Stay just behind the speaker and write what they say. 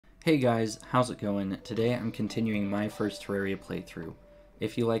Hey guys, how's it going? Today I'm continuing my first Terraria playthrough.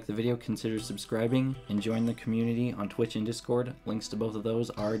 If you like the video, consider subscribing and join the community on Twitch and Discord. Links to both of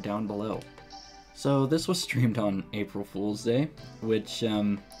those are down below. So this was streamed on April Fool's Day, which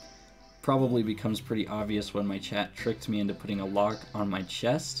probably becomes pretty obvious when my chat tricked me into putting a lock on my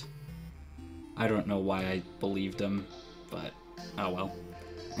chest. I don't know why I believed them, but oh well.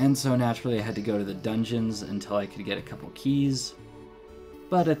 And so naturally I had to go to the dungeons until I could get a couple keys.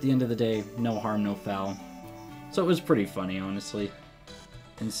 But at the end of the day, no harm, no foul. So it was pretty funny, honestly.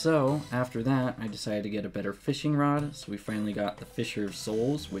 And so, after that, I decided to get a better fishing rod, so we finally got the Fisher of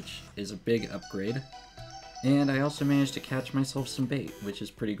Souls, which is a big upgrade. And I also managed to catch myself some bait, which is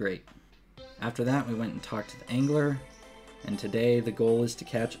pretty great. After that, we went and talked to the angler, and today the goal is to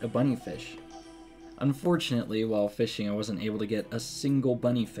catch a bunny fish. Unfortunately, while fishing, I wasn't able to get a single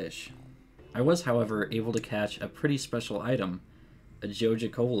bunny fish. I was, however, able to catch a pretty special item, a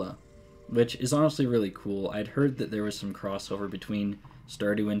Joja, which is honestly really cool. I'd heard that there was some crossover between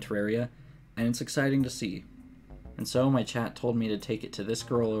Stardew and Terraria, and it's exciting to see. And so my chat told me to take it to this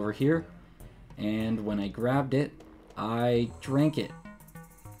girl over here, and when I grabbed it, I drank it,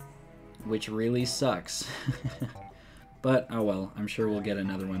 which really sucks. But oh well, I'm sure we'll get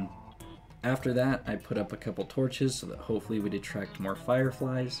another one. After that, I put up a couple torches so that hopefully we'd attract more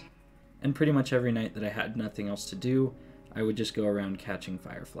fireflies, and pretty much every night that I had nothing else to do, I would just go around catching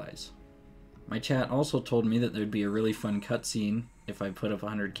fireflies. My chat also told me that there'd be a really fun cutscene if I put up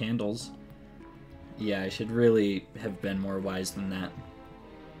 100 candles. Yeah, I should really have been more wise than that.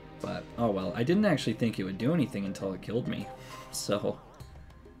 But, oh well, I didn't actually think it would do anything until it killed me. So,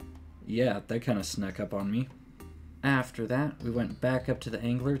 yeah, that kind of snuck up on me. After that, we went back up to the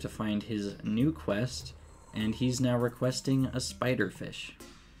angler to find his new quest, and he's now requesting a spiderfish.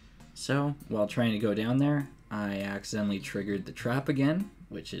 So, while trying to go down there, I accidentally triggered the trap again,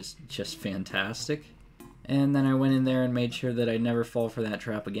 which is just fantastic. And then I went in there and made sure that I'd never fall for that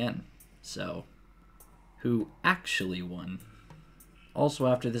trap again. So, who actually won? Also,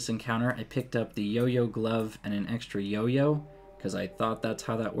 after this encounter, I picked up the yo-yo glove and an extra yo-yo, because I thought that's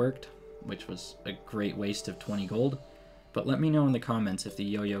how that worked, which was a great waste of 20 gold. But let me know in the comments if the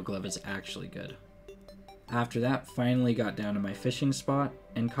yo-yo glove is actually good. After that, finally got down to my fishing spot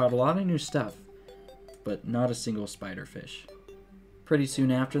and caught a lot of new stuff, but not a single spiderfish. Pretty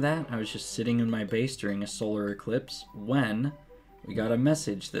soon after that, I was just sitting in my base during a solar eclipse when we got a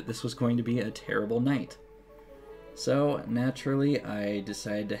message that this was going to be a terrible night. So, naturally, I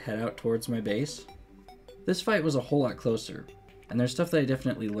decided to head out towards my base. This fight was a whole lot closer, and there's stuff that I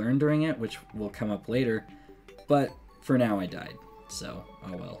definitely learned during it, which will come up later, but for now I died, so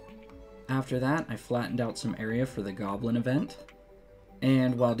oh well. After that, I flattened out some area for the goblin event.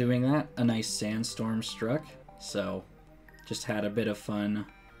 And while doing that, a nice sandstorm struck, so just had a bit of fun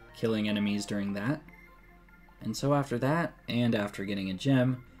killing enemies during that. And so after that, and after getting a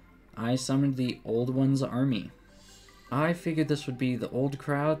gem, I summoned the Old One's army. I figured this would be the old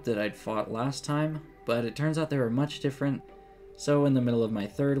crowd that I'd fought last time, but it turns out they were much different, so in the middle of my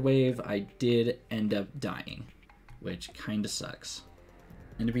third wave, I did end up dying, which kinda sucks.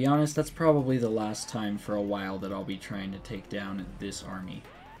 And to be honest, that's probably the last time for a while that I'll be trying to take down this army.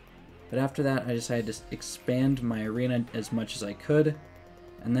 But after that, I decided to expand my arena as much as I could,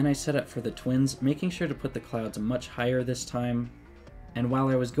 and then I set up for the twins, making sure to put the clouds much higher this time. And while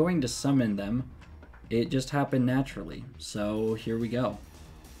I was going to summon them, it just happened naturally, so here we go.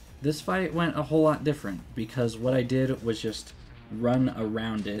 This fight went a whole lot different, because what I did was just run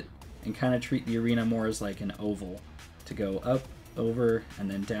around it and kind of treat the arena more as like an oval, to go up, over,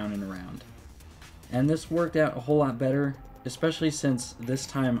 and then down and around. And this worked out a whole lot better, especially since this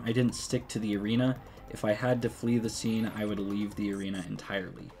time I didn't stick to the arena. If I had to flee the scene, I would leave the arena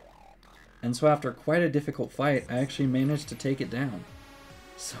entirely. And so after quite a difficult fight, I actually managed to take it down.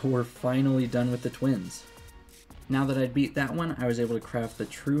 So we're finally done with the twins. Now that I'd beat that one, I was able to craft the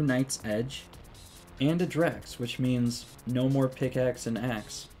True Knight's Edge and a Drex, which means no more pickaxe and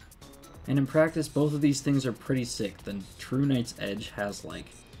axe. And in practice, both of these things are pretty sick. The True Knight's Edge has, like,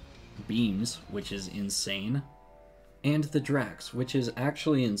 beams, which is insane. And the Drax, which is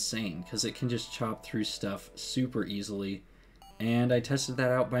actually insane, because it can just chop through stuff super easily. And I tested that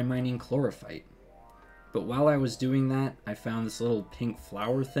out by mining chlorophyte. But while I was doing that, I found this little pink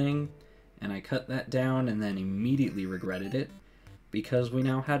flower thing, and I cut that down and then immediately regretted it, because we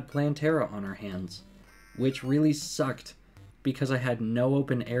now had Plantera on our hands, which really sucked, because I had no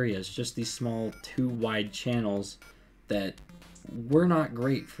open areas, just these small 2 wide channels that were not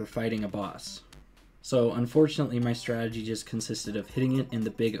great for fighting a boss. So unfortunately my strategy just consisted of hitting it in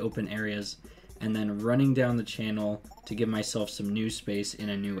the big open areas and then running down the channel to give myself some new space in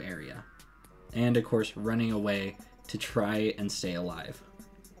a new area. And of course, running away to try and stay alive.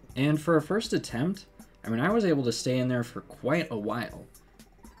 And for a first attempt, I mean, I was able to stay in there for quite a while.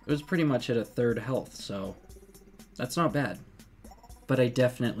 It was pretty much at a third health, so that's not bad. But I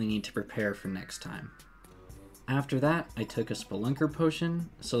definitely need to prepare for next time. After that, I took a spelunker potion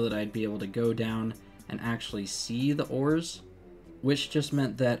so that I'd be able to go down and actually see the ores, which just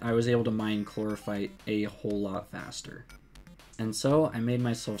meant that I was able to mine chlorophyte a whole lot faster. And so I made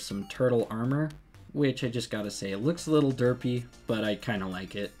myself some turtle armor, which I just gotta say, it looks a little derpy, but I kinda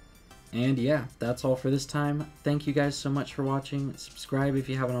like it. And yeah, that's all for this time. Thank you guys so much for watching. Subscribe if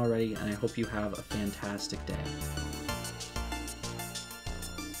you haven't already, and I hope you have a fantastic day.